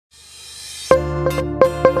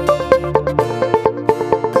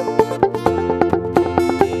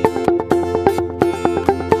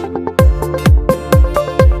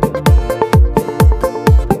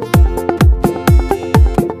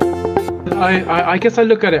I guess I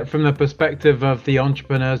look at it from the perspective of the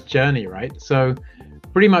entrepreneur's journey, right? So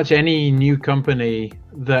pretty much any new company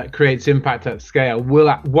that creates impact at scale will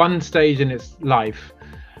at one stage in its life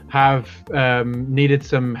have needed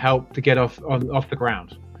some help to get off the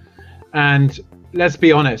ground. And let's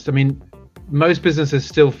be honest, I mean, most businesses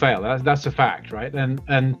still fail. That's a fact, right?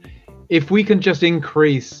 And if we can just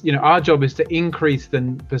increase, our job is to increase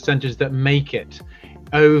the percentage that make it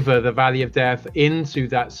over the valley of death into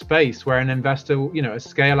that space where an investor, a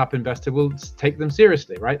scale-up investor will take them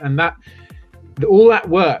seriously, right? And that all that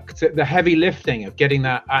work, the heavy lifting of getting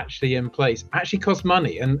that actually in place, actually costs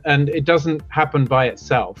money, and it doesn't happen by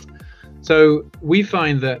itself. So we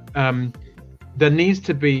find that there needs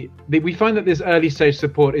to be, we find that this early stage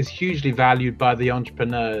support is hugely valued by the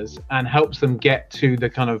entrepreneurs and helps them get to the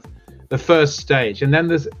kind of the first stage. And then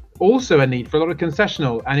there's also a need for a lot of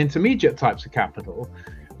concessional and intermediate types of capital,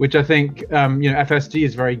 which I think FSG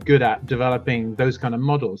is very good at developing those kind of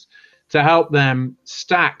models to help them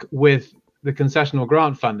stack with the concessional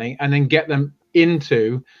grant funding and then get them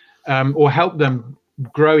into or help them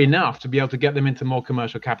grow enough to be able to get them into more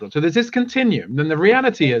commercial capital. So there's this continuum. Then the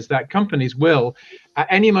reality is that companies will, at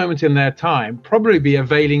any moment in their time, probably be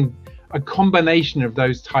availing a combination of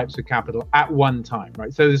those types of capital at one time,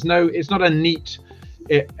 right? So it's not a neat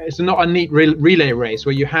relay race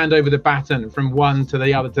where you hand over the baton from one to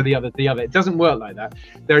the other to the other to the other. It doesn't work like that.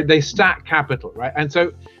 They stack capital, right? And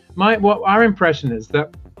so what our impression is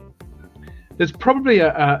that there's probably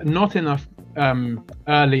not enough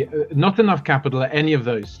capital at any of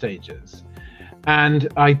those stages. And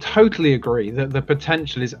I totally agree that the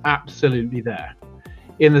potential is absolutely there,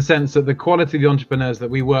 in the sense that the quality of the entrepreneurs that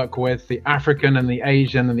we work with, the African and the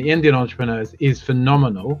Asian and the Indian entrepreneurs, is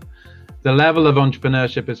phenomenal. The level of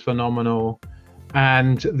entrepreneurship is phenomenal,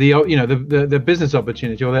 and the business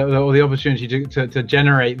opportunity or the opportunity to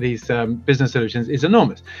generate these business solutions is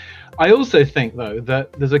enormous. I also think, though,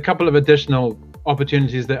 that there's a couple of additional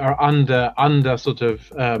opportunities that are under sort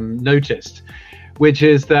of noticed, which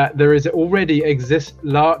is that there is already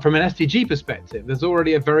from an SDG perspective, there's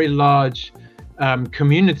already a very large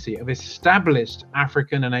community of established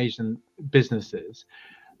African and Asian businesses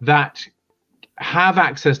that have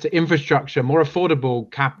access to infrastructure, more affordable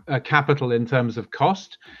capital in terms of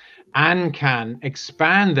cost, and can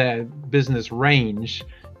expand their business range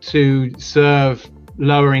to serve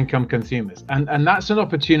lower income consumers. And that's an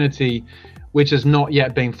opportunity which has not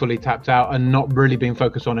yet been fully tapped out and not really been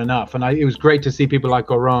focused on enough. And it was great to see people like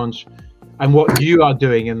Orange and what you are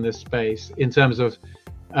doing in this space in terms of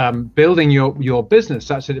building your business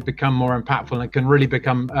such that it become more impactful and can really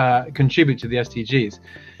contribute to the SDGs.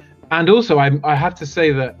 And also, I have to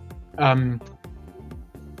say that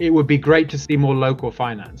it would be great to see more local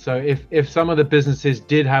finance. So if some of the businesses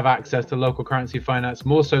did have access to local currency finance,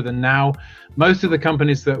 more so than now, most of the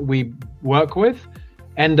companies that we work with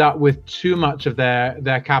end up with too much of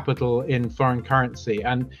their capital in foreign currency.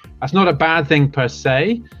 And that's not a bad thing per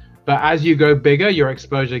se, but as you go bigger, your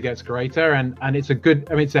exposure gets greater, and it's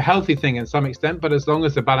it's a healthy thing in some extent, but as long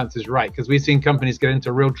as the balance is right, because we've seen companies get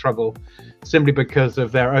into real trouble simply because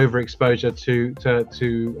of their overexposure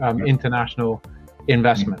to international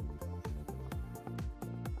investment.